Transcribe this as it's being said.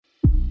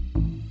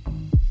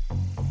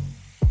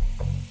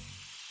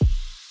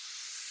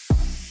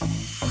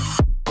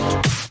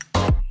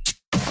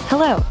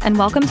Hello, and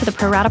welcome to the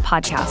Pro Rata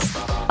Podcast,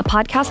 a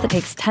podcast that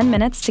takes 10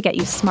 minutes to get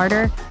you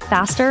smarter,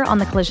 faster on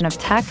the collision of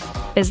tech,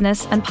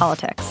 business, and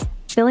politics.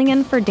 Filling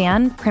in for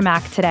Dan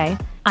Primack today,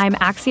 I'm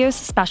Axios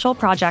Special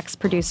Projects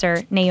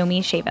producer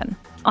Naomi Shaven.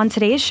 On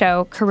today's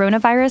show,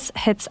 coronavirus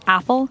hits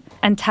Apple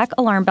and tech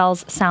alarm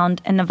bells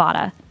sound in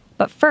Nevada.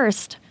 But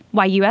first,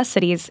 why U.S.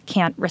 cities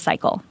can't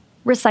recycle.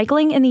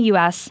 Recycling in the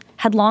U.S.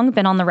 had long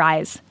been on the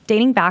rise,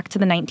 dating back to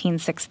the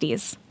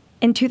 1960s.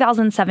 In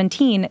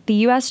 2017, the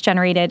U.S.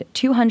 generated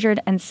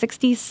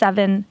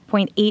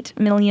 267.8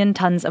 million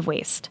tons of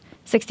waste,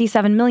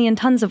 67 million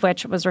tons of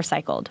which was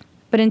recycled.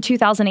 But in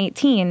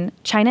 2018,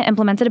 China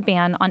implemented a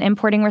ban on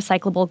importing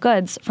recyclable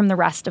goods from the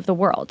rest of the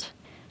world.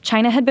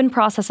 China had been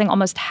processing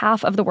almost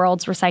half of the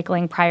world's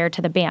recycling prior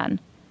to the ban.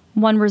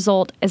 One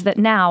result is that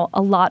now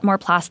a lot more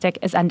plastic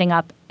is ending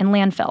up in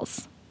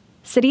landfills.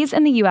 Cities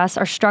in the U.S.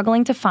 are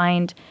struggling to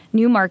find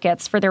new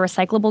markets for their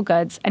recyclable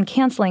goods and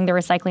canceling their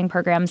recycling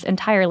programs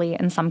entirely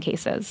in some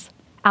cases.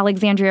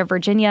 Alexandria,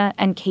 Virginia,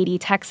 and Katy,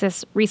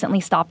 Texas recently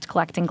stopped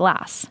collecting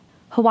glass.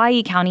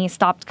 Hawaii County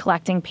stopped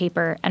collecting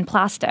paper and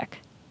plastic.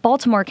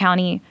 Baltimore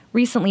County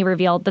recently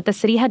revealed that the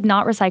city had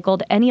not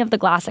recycled any of the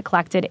glass it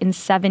collected in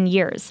 7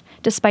 years,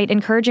 despite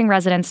encouraging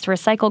residents to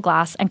recycle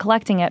glass and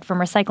collecting it from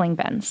recycling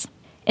bins.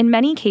 In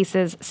many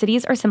cases,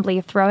 cities are simply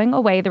throwing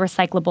away the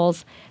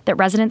recyclables that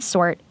residents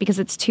sort because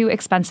it's too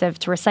expensive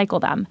to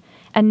recycle them,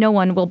 and no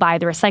one will buy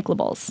the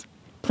recyclables.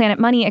 Planet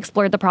Money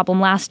explored the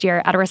problem last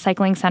year at a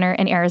recycling center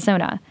in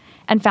Arizona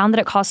and found that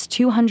it costs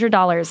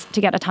 $200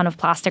 to get a ton of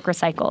plastic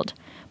recycled,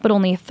 but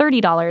only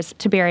 $30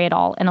 to bury it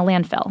all in a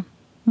landfill.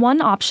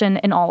 One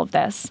option in all of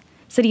this,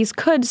 cities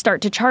could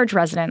start to charge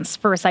residents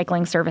for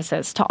recycling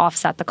services to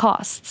offset the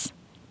costs.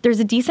 There's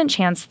a decent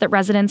chance that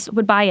residents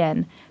would buy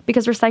in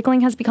because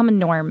recycling has become a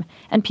norm,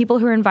 and people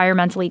who are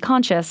environmentally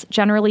conscious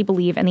generally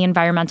believe in the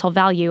environmental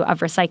value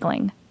of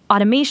recycling.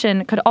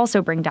 Automation could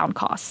also bring down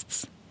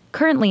costs.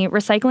 Currently,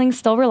 recycling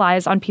still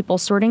relies on people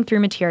sorting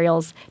through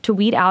materials to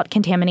weed out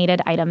contaminated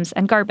items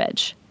and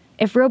garbage.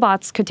 If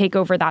robots could take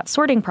over that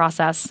sorting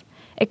process,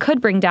 it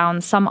could bring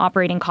down some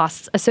operating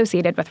costs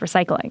associated with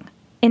recycling.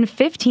 In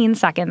 15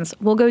 seconds,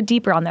 we'll go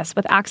deeper on this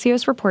with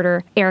Axios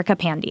reporter Erica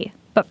Pandey.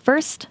 But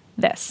first,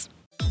 this.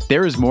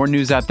 There is more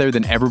news out there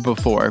than ever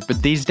before,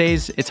 but these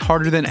days, it's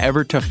harder than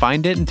ever to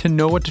find it and to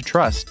know what to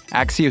trust.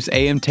 Axios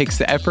AM takes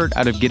the effort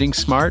out of getting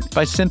smart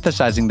by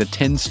synthesizing the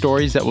 10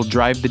 stories that will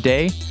drive the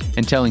day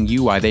and telling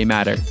you why they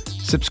matter.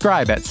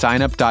 Subscribe at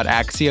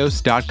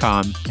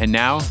signup.axios.com. And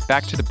now,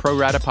 back to the Pro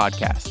Rata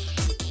Podcast.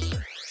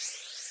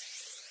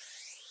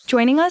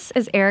 Joining us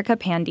is Erica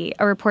Pandey,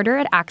 a reporter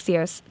at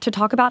Axios, to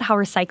talk about how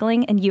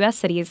recycling in U.S.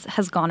 cities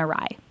has gone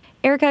awry.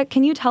 Erica,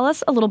 can you tell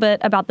us a little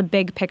bit about the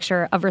big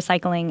picture of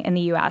recycling in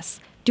the U.S.?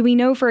 Do we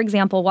know, for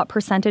example, what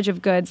percentage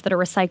of goods that are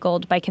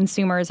recycled by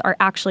consumers are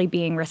actually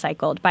being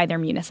recycled by their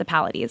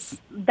municipalities?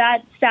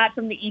 That stat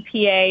from the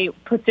EPA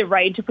puts it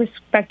right into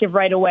perspective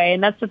right away,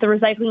 and that's that the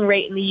recycling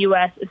rate in the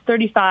U.S. is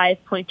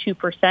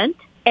 35.2%,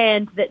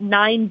 and that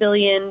 $9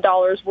 billion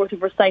worth of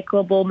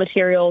recyclable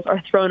materials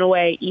are thrown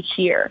away each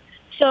year.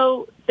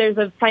 So there's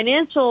a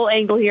financial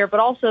angle here, but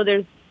also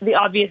there's the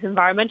obvious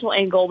environmental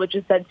angle, which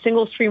is that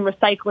single-stream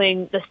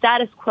recycling, the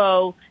status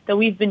quo that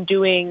we've been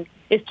doing,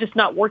 is just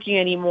not working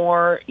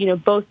anymore. You know,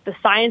 both the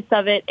science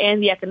of it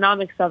and the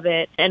economics of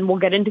it, and we'll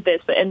get into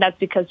this, and that's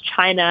because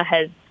China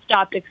has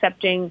stopped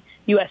accepting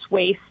U.S.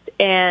 waste,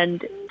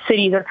 and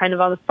cities are kind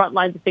of on the front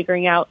lines of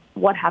figuring out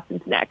what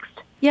happens next.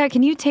 Yeah,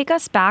 can you take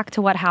us back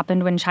to what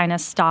happened when China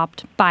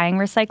stopped buying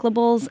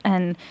recyclables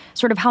and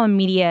sort of how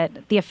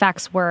immediate the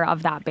effects were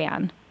of that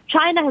ban?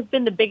 China has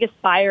been the biggest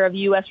buyer of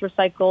U.S.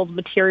 recycled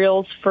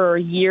materials for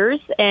years,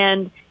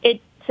 and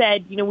it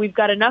said, you know, we've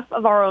got enough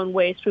of our own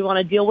waste. We want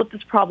to deal with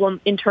this problem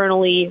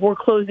internally. We're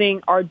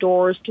closing our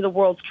doors to the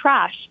world's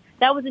trash.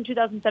 That was in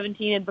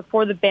 2017, and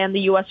before the ban, the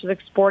U.S. was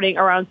exporting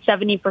around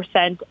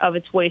 70% of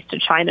its waste to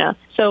China.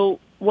 So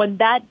when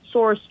that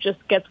source just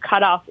gets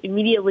cut off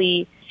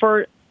immediately,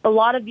 for a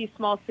lot of these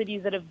small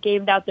cities that have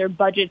gamed out their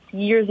budgets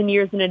years and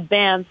years in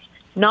advance,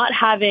 not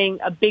having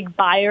a big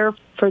buyer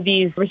for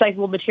these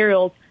recyclable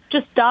materials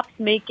just stops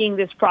making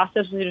this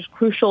process, which is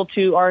crucial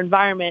to our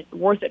environment,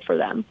 worth it for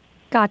them.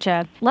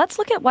 Gotcha. Let's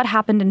look at what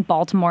happened in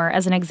Baltimore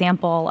as an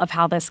example of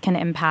how this can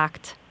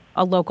impact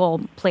a local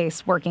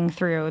place working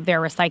through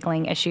their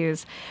recycling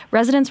issues.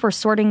 Residents were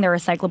sorting their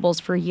recyclables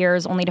for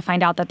years only to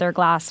find out that their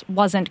glass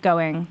wasn't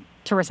going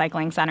to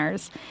recycling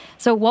centers.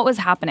 So what was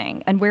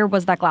happening, and where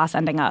was that glass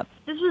ending up?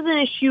 This was an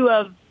issue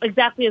of,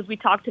 exactly as we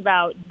talked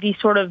about, the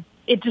sort of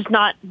it just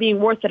not being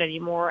worth it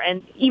anymore.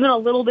 And even a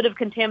little bit of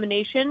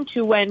contamination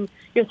to when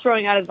you're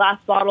throwing out a glass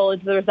bottle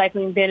into the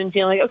recycling bin and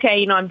feeling like, okay,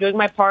 you know, I'm doing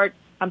my part,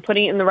 I'm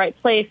putting it in the right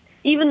place.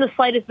 Even the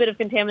slightest bit of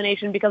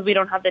contamination, because we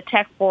don't have the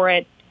tech for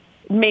it,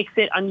 makes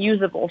it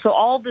unusable. So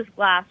all this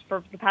glass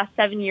for the past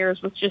 7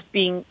 years was just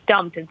being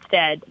dumped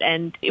instead.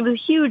 And it was a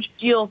huge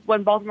deal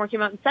when Baltimore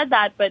came out and said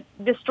that, but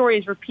this story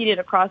is repeated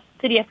across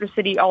city after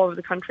city all over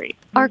the country.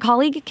 Our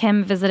colleague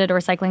Kim visited a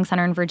recycling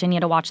center in Virginia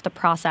to watch the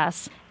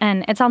process,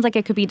 and it sounds like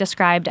it could be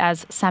described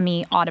as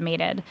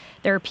semi-automated.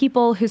 There are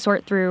people who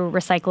sort through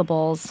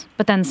recyclables,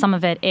 but then some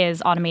of it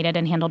is automated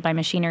and handled by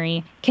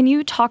machinery. Can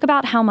you talk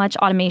about how much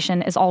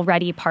automation is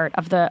already part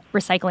of the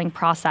recycling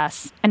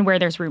process and where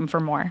there's room for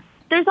more?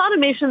 There's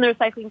automation in the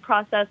recycling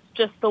process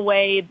just the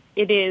way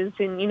it is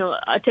in,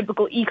 a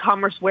typical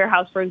e-commerce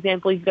warehouse, for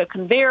example. You've got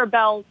conveyor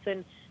belts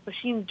and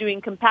machines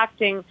doing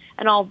compacting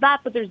and all of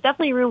that, but there's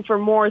definitely room for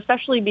more,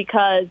 especially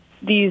because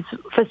these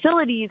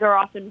facilities are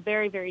often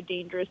very, very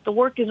dangerous. The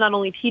work is not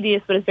only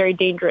tedious, but it's very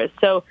dangerous.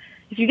 So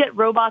if you get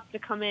robots to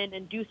come in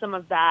and do some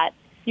of that,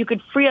 you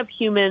could free up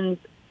humans.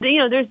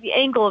 There's the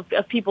angle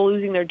of people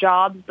losing their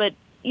jobs, but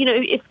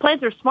if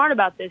plants are smart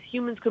about this,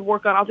 humans could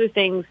work on other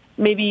things,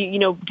 maybe,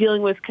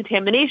 dealing with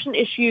contamination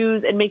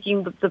issues and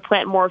making the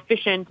plant more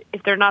efficient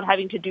if they're not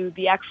having to do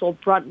the actual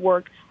brunt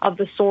work of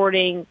the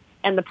sorting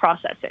and the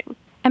processing.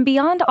 And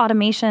beyond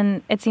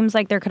automation, it seems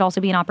like there could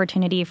also be an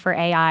opportunity for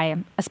AI,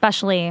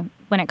 especially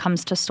when it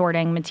comes to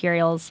sorting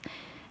materials.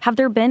 Have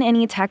there been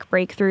any tech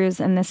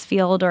breakthroughs in this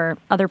field or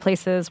other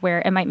places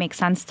where it might make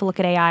sense to look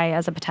at AI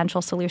as a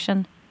potential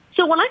solution?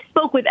 So when I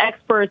spoke with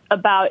experts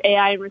about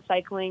AI and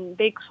recycling,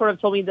 they sort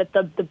of told me that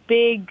the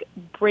big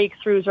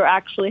breakthroughs are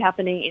actually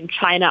happening in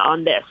China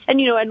on this. And,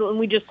 and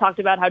we just talked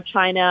about how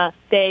China,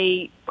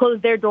 they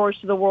closed their doors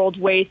to the world's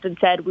waste and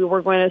said we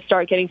were going to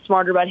start getting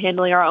smarter about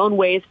handling our own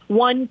waste.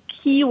 One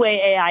key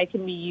way AI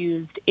can be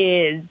used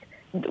is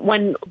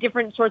when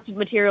different sorts of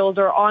materials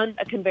are on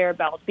a conveyor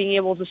belt, being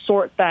able to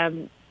sort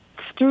them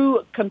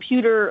through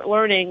computer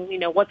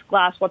learning, what's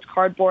glass, what's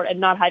cardboard,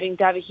 and not having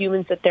to have a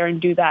human sit there and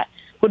do that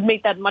would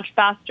make that much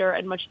faster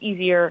and much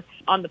easier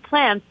on the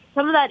plants.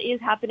 Some of that is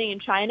happening in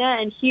China,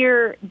 and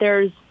here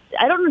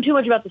I don't know too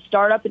much about the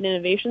startup and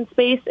innovation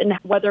space and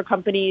whether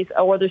companies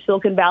or whether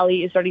Silicon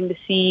Valley is starting to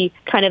see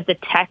kind of the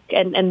tech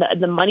and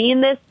the money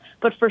in this,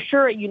 but for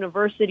sure at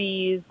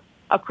universities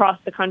across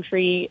the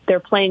country, they're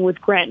playing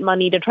with grant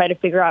money to try to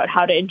figure out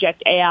how to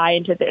inject AI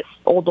into this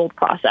old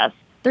process.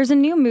 There's a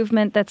new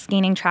movement that's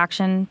gaining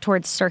traction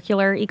towards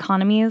circular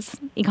economies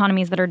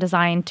that are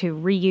designed to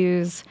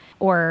reuse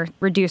or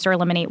reduce or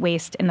eliminate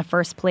waste in the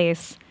first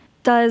place.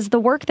 Does the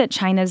work that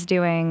China's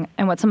doing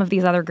and what some of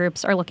these other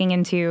groups are looking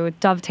into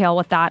dovetail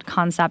with that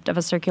concept of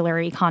a circular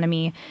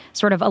economy,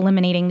 sort of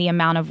eliminating the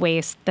amount of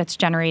waste that's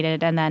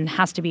generated and then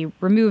has to be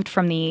removed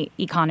from the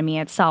economy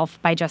itself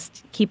by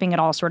just keeping it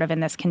all sort of in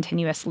this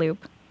continuous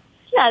loop?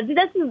 Yeah,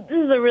 this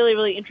is a really,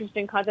 really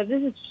interesting concept.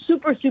 This is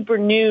super, super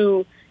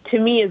new to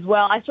me as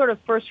well. I sort of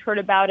first heard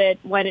about it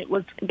when it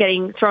was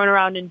getting thrown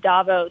around in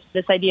Davos,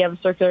 this idea of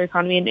a circular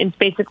economy, and it's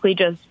basically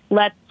just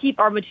let's keep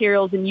our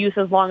materials in use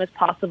as long as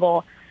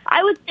possible.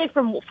 I would say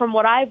from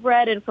what I've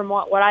read and from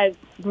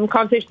from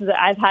conversations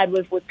that I've had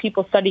with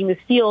people studying this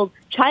field,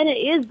 China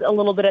is a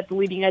little bit at the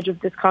leading edge of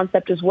this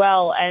concept as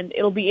well. And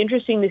it'll be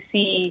interesting to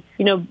see,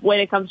 when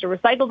it comes to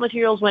recycled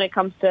materials, when it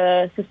comes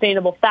to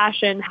sustainable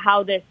fashion,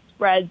 how this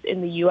spreads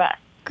in the U.S.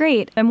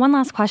 Great. And one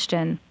last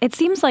question. It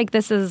seems like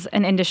this is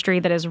an industry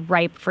that is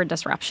ripe for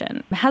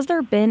disruption. Has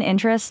there been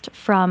interest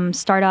from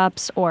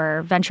startups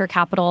or venture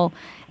capital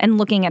in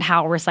looking at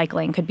how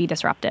recycling could be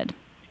disrupted?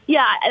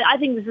 Yeah, I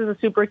think this is a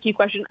super key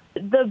question.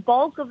 The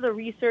bulk of the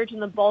research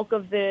and the bulk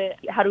of the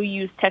how do we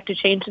use tech to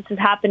change this is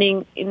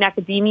happening in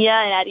academia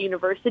and at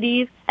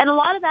universities. And a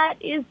lot of that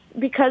is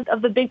because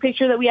of the big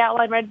picture that we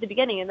outlined right at the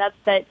beginning, and that's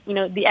that,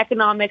 the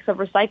economics of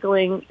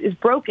recycling is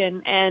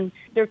broken and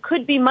there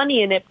could be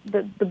money in it.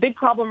 The big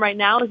problem right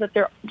now is that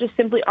there just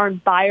simply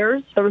aren't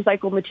buyers for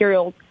recycled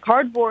materials.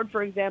 Cardboard,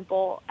 for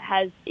example,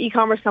 has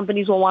e-commerce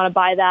companies will want to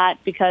buy that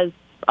because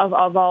of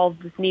all of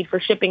this need for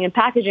shipping and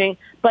packaging.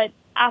 But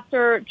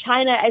after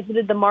China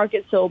exited the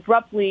market so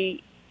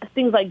abruptly,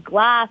 things like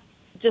glass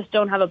just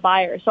don't have a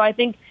buyer. So I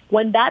think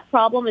when that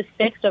problem is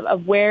fixed of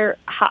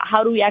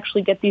how do we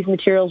actually get these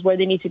materials where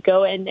they need to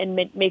go and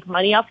make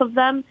money off of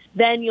them,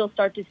 then you'll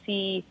start to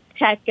see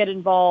tech get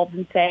involved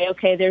and say,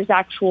 okay, there's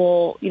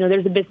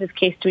there's a business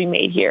case to be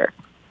made here.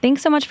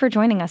 Thanks so much for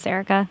joining us,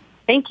 Erica.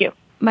 Thank you.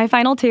 My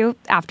final two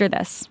after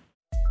this.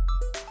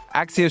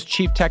 Axios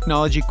chief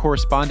technology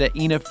correspondent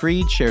Ina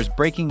Fried shares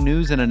breaking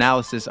news and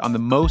analysis on the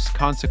most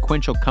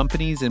consequential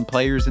companies and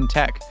players in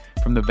tech,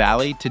 from the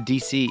Valley to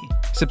DC.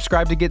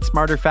 Subscribe to get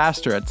smarter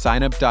faster at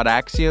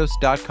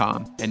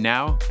signup.axios.com. And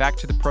now, back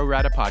to the Pro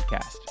Rata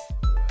podcast.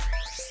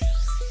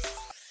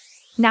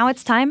 Now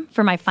it's time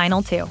for my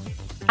final two.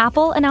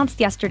 Apple announced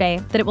yesterday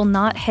that it will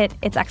not hit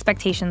its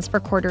expectations for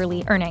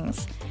quarterly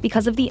earnings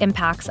because of the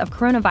impacts of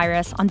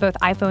coronavirus on both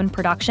iPhone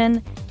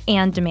production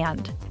and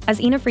demand. As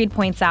Ina Fried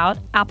points out,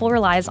 Apple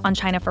relies on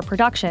China for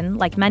production,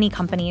 like many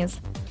companies,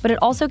 but it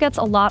also gets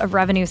a lot of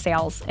revenue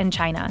sales in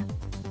China.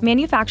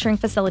 Manufacturing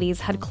facilities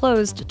had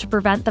closed to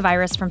prevent the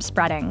virus from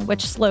spreading,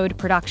 which slowed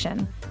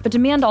production. But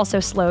demand also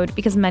slowed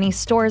because many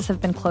stores have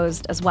been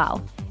closed as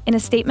well. In a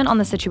statement on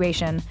the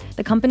situation,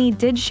 the company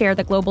did share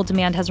that global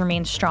demand has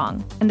remained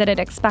strong and that it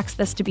expects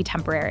this to be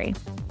temporary.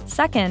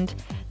 Second,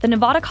 the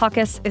Nevada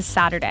caucus is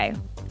Saturday,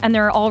 and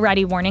there are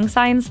already warning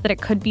signs that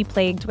it could be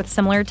plagued with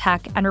similar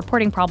tech and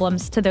reporting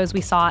problems to those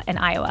we saw in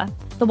Iowa.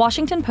 The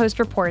Washington Post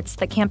reports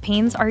that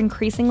campaigns are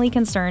increasingly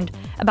concerned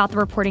about the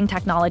reporting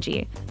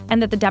technology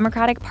and that the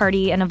Democratic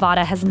Party in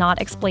Nevada has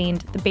not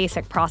explained the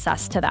basic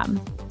process to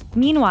them.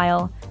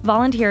 Meanwhile,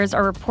 volunteers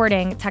are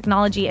reporting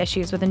technology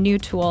issues with a new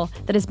tool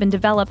that has been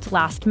developed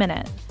last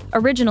minute.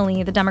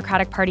 Originally, the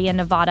Democratic Party in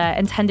Nevada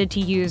intended to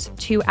use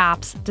 2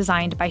 apps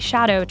designed by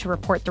Shadow to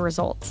report the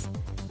results.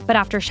 But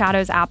after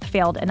Shadow's app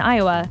failed in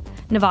Iowa,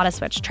 Nevada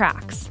switched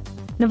tracks.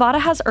 Nevada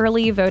has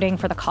early voting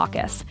for the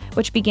caucus,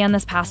 which began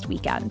this past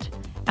weekend,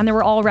 and there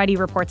were already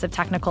reports of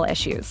technical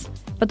issues,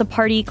 but the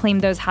party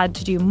claimed those had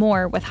to do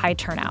more with high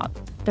turnout.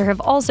 There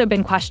have also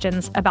been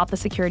questions about the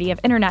security of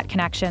internet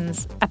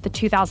connections at the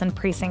 2,000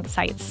 precinct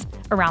sites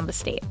around the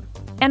state.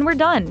 And we're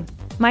done.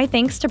 My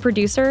thanks to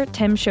producer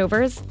Tim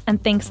Shovers,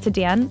 and thanks to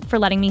Dan for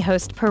letting me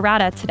host Pro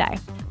Rata today.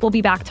 We'll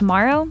be back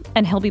tomorrow,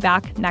 and he'll be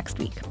back next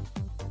week.